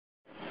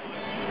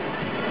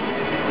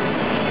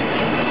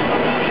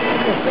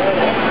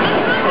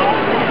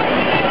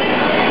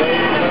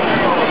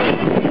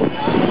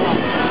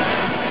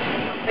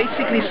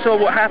saw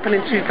what happened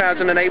in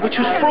 2008, which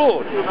was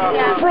fraud.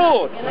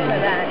 Fraud.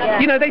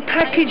 You know, they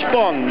packaged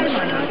bonds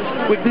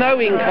with no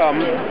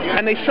income,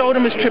 and they sold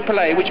them as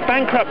AAA, which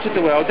bankrupted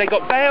the world. They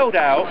got bailed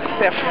out.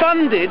 They're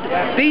funded.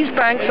 These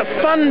banks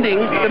are funding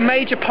the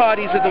major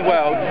parties of the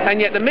world, and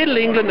yet the Middle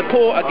England, the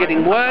poor, are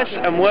getting worse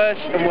and worse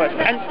and worse,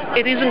 and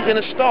it isn't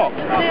going to stop.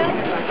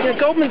 You know,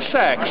 Goldman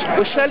Sachs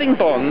were selling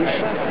bonds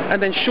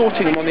and then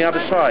shorting them on the other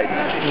side.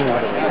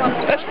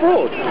 That's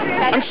fraud.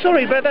 I'm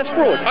sorry, but that's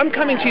fraud. I'm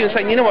coming to you and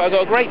saying, you know what, I've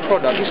got a great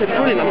product. You said,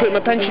 brilliant, I'm putting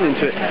my pension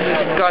into it.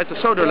 Guys,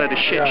 I sold a load of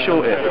shit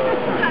short here.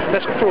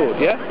 That's fraud,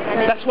 yeah?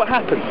 That's what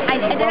happened.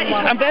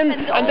 And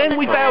then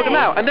we bailed them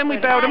out. And then we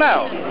bailed them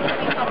out.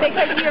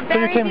 So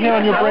you came here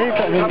on your break?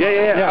 I mean,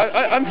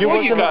 yeah. I'm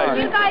for you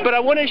guys. But I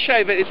want to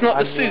show that it's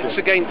not the suits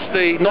against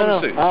the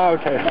non-suits. Ah,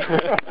 okay.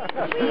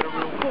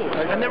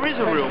 And there is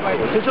a real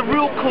cause. There's a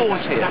real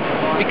cause here.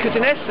 Because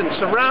in essence,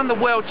 around the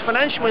world's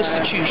financial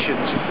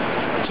institutions,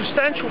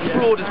 substantial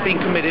fraud has been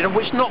committed, of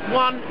which not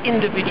one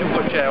individual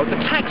got jailed.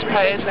 The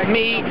taxpayers,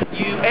 me,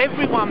 you,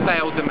 everyone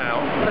bailed them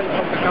out.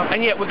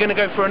 And yet we're going to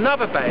go for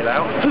another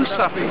bailout. Who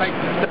suffers?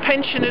 The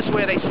pensioners,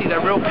 where they see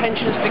their real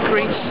pensions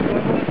decrease.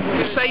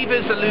 The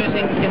savers are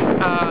losing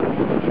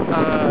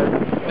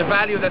the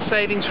value of their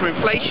savings for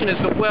inflation as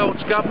the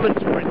world's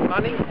governments print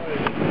money.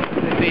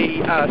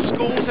 The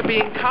schools are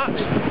being cut.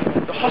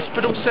 The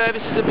hospital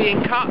services are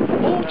being cut,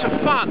 all to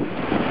fund,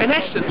 in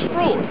essence,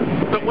 fraud.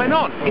 But went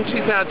on in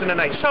 2008.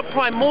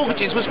 Subprime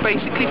mortgages was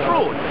basically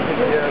fraud.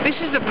 This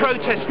is a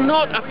protest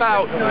not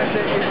about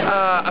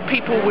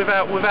people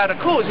without a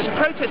cause. It's a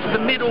protest of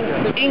the Middle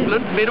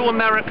England, Middle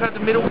America,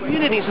 the middle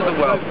communities of the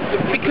world.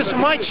 Because for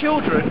my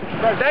children,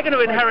 they're going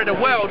to inherit a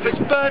world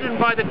that's burdened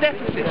by the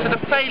deficits and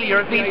the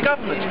failure of these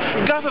governments.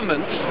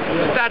 Governments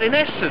that, in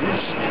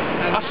essence,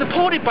 are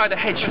supported by the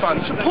hedge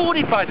funds,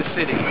 supported by the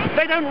city.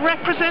 They don't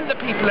represent the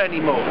people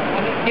anymore.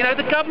 You know,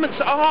 the governments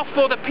are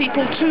for the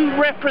people to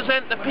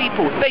represent the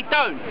people. They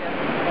don't.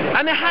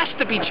 And there has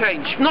to be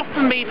change. Not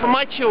for me, for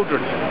my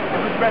children.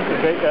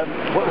 Okay,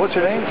 what's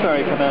your name?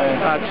 Sorry, can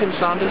I... Tim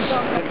Sanders.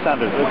 Tim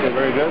Sanders, okay,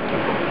 very good.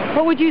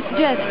 What would you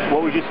suggest?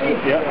 What would you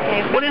suggest?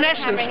 Yeah. Well, in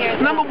essence,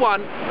 number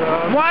one,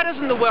 why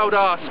doesn't the world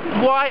ask,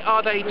 why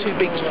are they too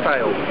big to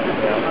fail?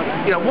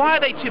 You know, why are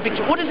they too big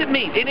to... What does it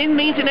mean? It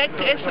means, in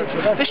essence,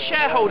 the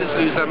shareholders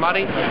lose their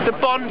money, the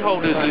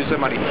bondholders lose their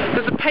money.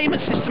 Does the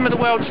payment system of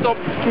the world stop?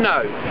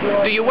 No.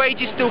 Do your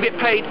wages still get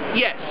paid?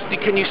 Yes.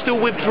 Can you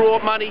still withdraw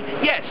money?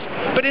 Yes.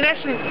 But in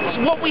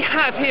essence, what we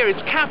have here is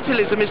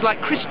capitalism is like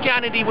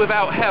Christianity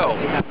without hell.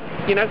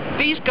 You know,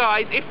 these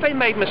guys, if they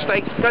made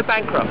mistakes, go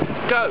bankrupt.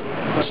 Go.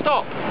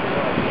 Stop.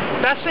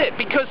 That's it.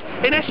 Because,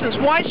 in essence,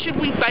 why should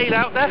we bail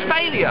out their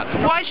failure?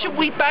 Why should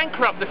we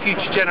bankrupt the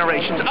future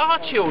generations, our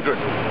children?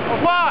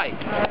 Why?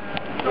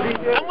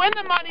 And when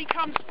the money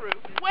comes through,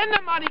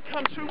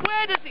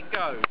 where does it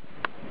go?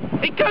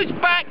 It goes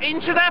back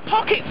into their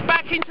pockets,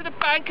 back into the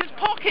bankers'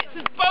 pockets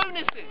as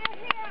bonuses.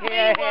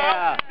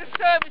 Meanwhile, the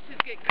services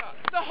get cut,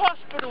 the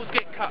hospitals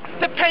get cut,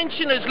 the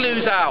pensioners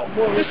lose out,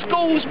 the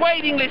schools'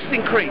 waiting lists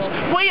increase.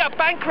 We are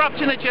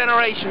bankrupting a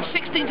generation,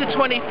 16 to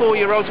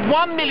 24-year-olds,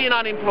 1 million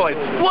unemployed.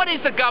 What is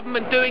the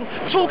government doing?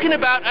 Talking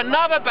about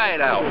another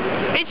bailout.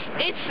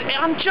 It's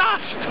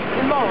unjust.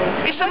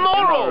 Immoral. It's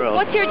immoral.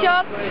 What's your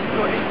job?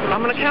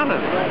 I'm an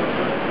accountant.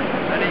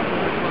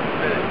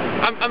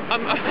 I'm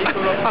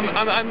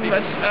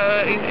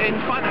in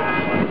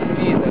finance.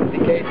 If that's the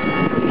case,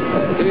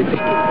 do you think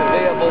it's a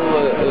viable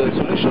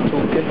solution to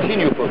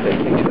continue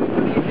protesting?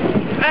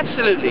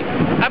 Absolutely,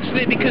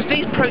 absolutely, because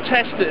these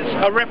protesters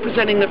are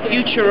representing the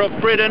future of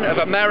Britain, of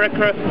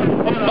America,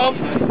 of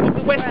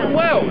the Western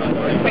world.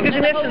 Because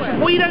in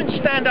essence, we don't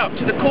stand up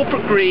to the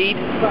corporate greed,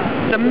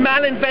 the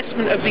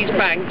malinvestment of these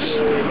banks,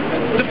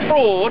 the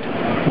fraud.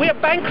 We are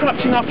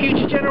bankrupting our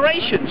future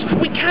generations.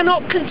 We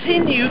cannot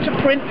continue to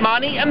print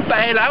money and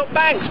bail out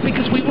banks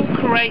because we will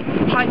create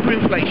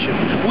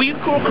hyperinflation. We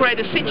will create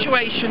a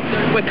situation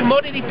where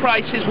commodity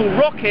prices will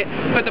rocket,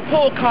 but the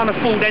poor can't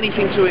afford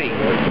anything to eat.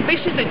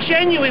 This is a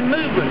genuine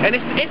movement, and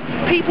if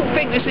people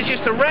think this is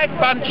just a rag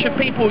bunch of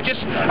people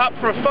just up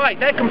for a fight,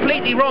 they're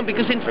completely wrong,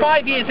 because in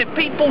 5 years, if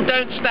people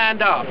don't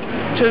stand up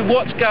to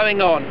what's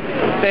going on,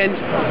 then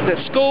the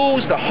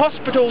schools, the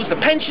hospitals, the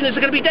pensioners are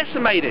going to be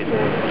decimated.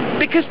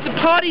 Because the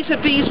parties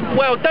of these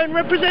world don't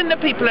represent the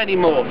people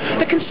anymore.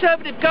 The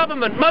Conservative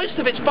government, most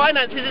of its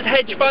finances is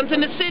hedge funds in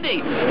the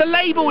city. The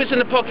Labour was in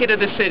the pocket of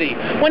the city.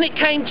 When it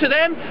came to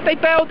them, they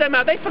bailed them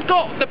out. They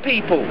forgot the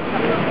people.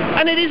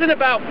 And it isn't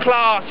about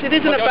class. It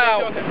isn't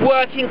about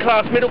working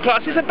class, middle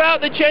class. It's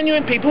about the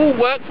genuine people who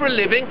work for a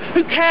living,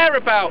 who care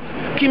about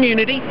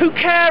community, who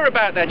care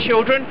about their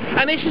children.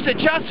 And this is a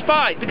just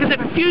fight, because if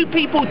a few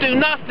people do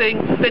nothing,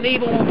 then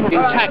evil will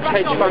prevail. Tax,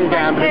 hedge fund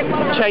gambling,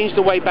 change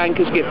the way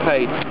bankers get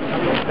paid.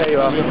 There you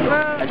are.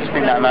 I just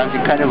think that man's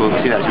incredible,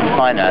 because that's in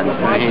finance,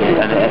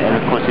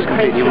 and of course he's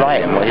completely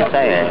right in what he's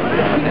saying.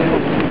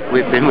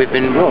 We've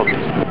been robbed.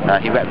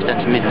 He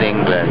represents Middle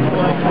England.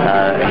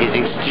 He's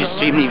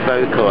extremely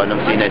vocal, and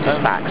obviously knows his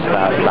facts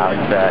about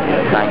the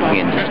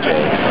banking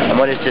industry. And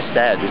what is just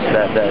said is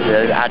that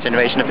our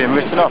generation have been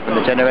written off, and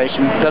the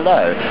generation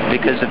below,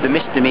 because of the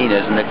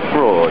misdemeanours and the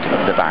fraud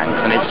of the banks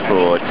and its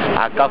fraud.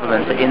 Our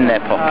governments are in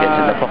their pockets,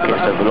 in the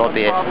pockets of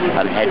lobbyists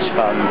and hedge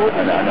funds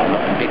and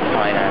big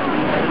finance.